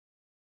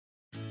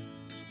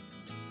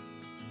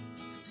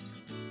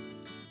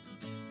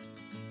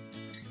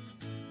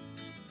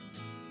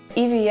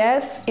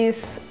EVS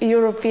is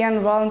European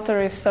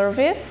Voluntary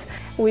Service,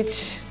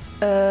 which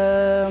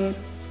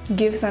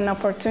gives an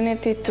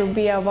opportunity to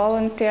be a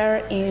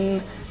volunteer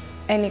in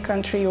any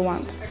country you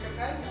want.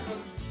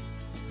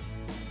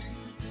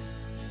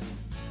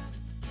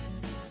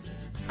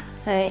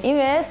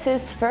 EVS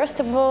is first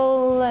of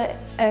all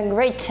a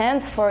great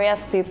chance for young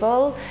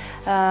people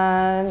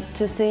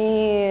to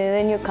see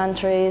the new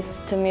countries,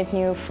 to meet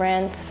new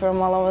friends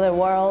from all over the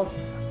world.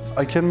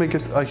 I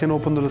can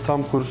open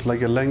some course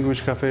like a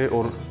language cafe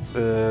or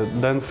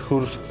dance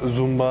course,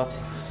 Zumba.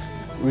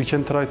 We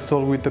can try to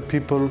talk with the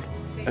people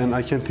and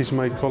I can teach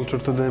my culture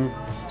to them.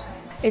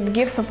 It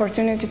gives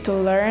opportunity to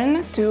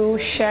learn, to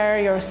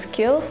share your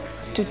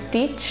skills, to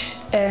teach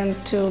and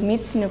to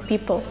meet new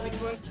people.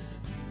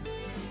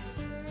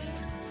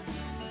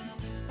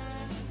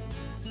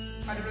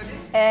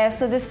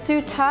 So there's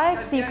two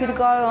types. You could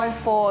go on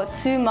for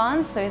 2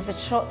 months, so it's a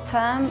short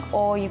term,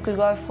 or you could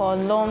go for a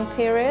long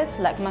period,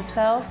 like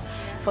myself,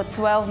 for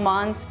 12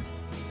 months.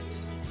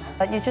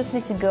 You just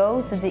need to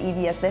go to the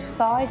EVS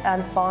website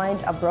and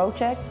find a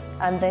project,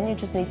 and then you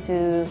just need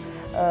to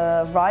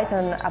write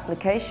an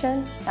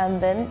application,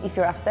 and then if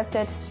you're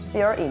accepted,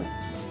 you're in.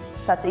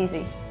 That's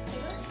easy.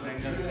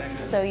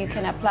 So you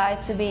can apply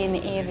to be in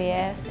the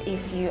EVS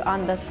if you're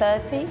under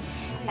 30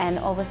 and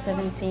over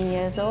 17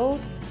 years old.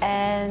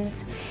 And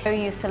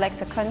you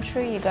select a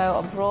country, you go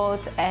abroad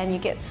and you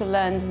get to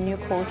learn the new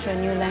culture,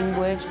 new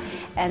language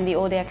and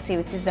all the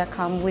activities that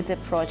come with the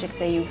project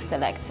that you've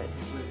selected.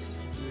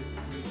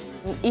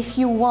 If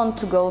you want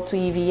to go to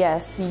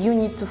EVS, you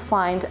need to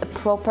find a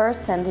proper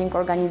sending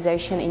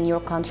organization in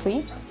your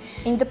country.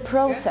 In the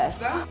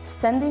process,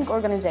 sending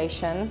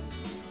organization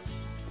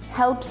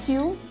helps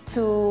you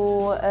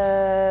to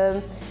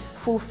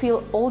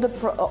fulfill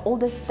all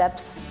the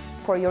steps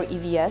for your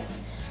EVS.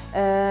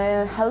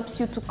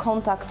 Helps you to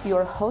contact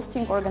your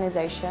hosting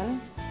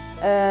organization,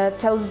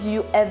 tells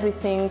you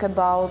everything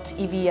about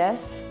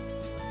EVS.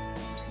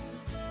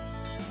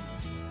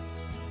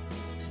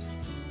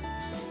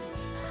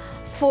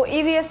 For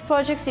EVS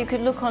projects, you could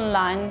look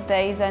online.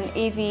 There is an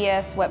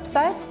EVS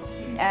website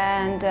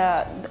and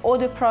all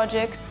the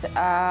projects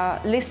are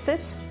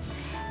listed.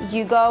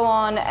 You go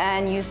on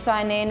and you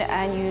sign in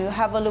and you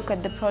have a look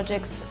at the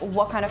projects,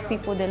 what kind of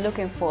people they're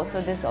looking for.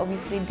 So there's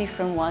obviously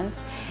different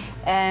ones.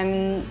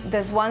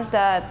 There's ones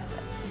that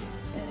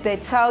they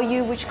tell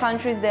you which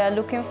countries they are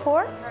looking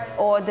for,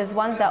 or there's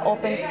ones that are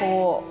open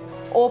for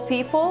all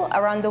people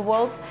around the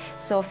world,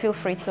 so feel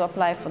free to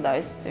apply for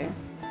those too.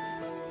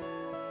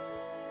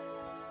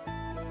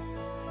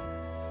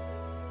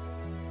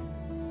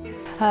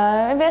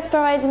 EVS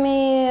provides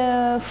me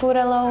food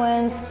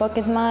allowance,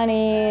 pocket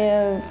money,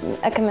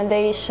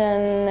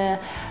 accommodation,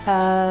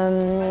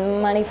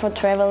 money for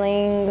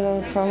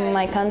traveling from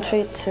my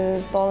country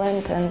to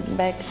Poland and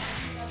back.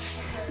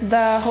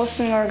 The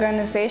hosting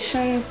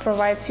organization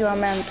provides you a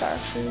mentor.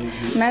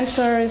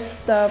 Mentor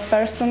is the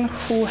person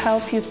who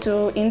helps you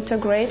to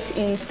integrate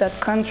in that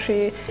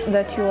country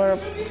that you are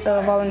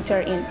a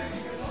volunteer in.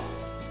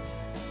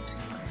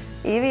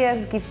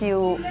 EVS gives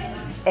you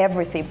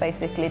everything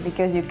basically,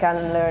 because you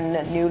can learn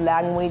a new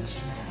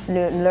language,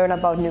 learn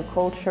about new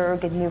culture,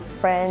 get new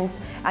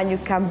friends, and you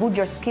can put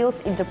your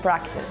skills into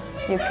practice.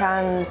 You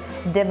can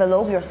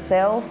develop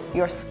yourself,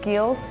 your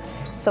skills.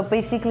 So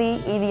basically,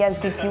 EVS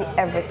gives you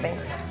everything.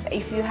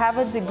 If you have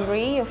a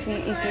degree, if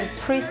you're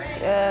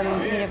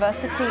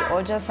pre-university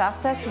or just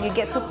after, so you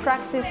get to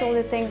practice all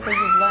the things that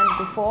you've learned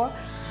before,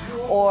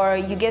 or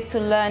you get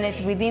to learn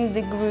it within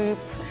the group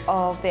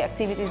of the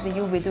activities that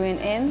you'll be doing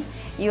in.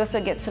 You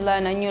also get to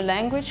learn a new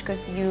language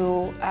because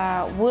you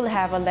will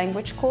have a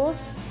language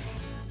course.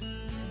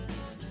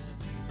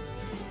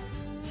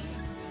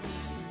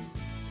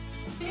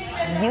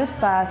 Youth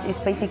Pass is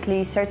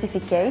basically a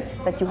certificate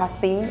that you have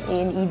been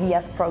in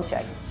EVS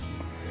project.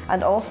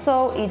 And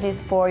also it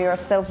is for your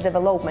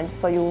self-development,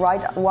 so you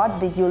write what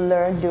did you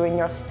learn during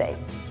your stay.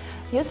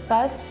 Youth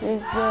Pass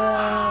is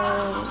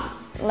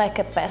like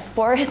a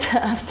passport.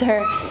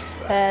 After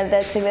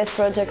that EVS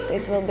project,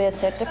 it will be a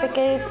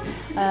certificate,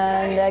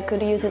 and I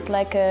could use it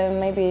like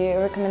maybe a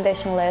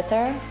recommendation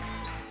letter.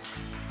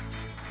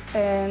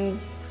 And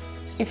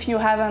if you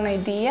have an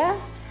idea,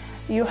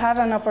 you have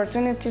an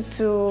opportunity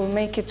to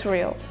make it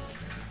real.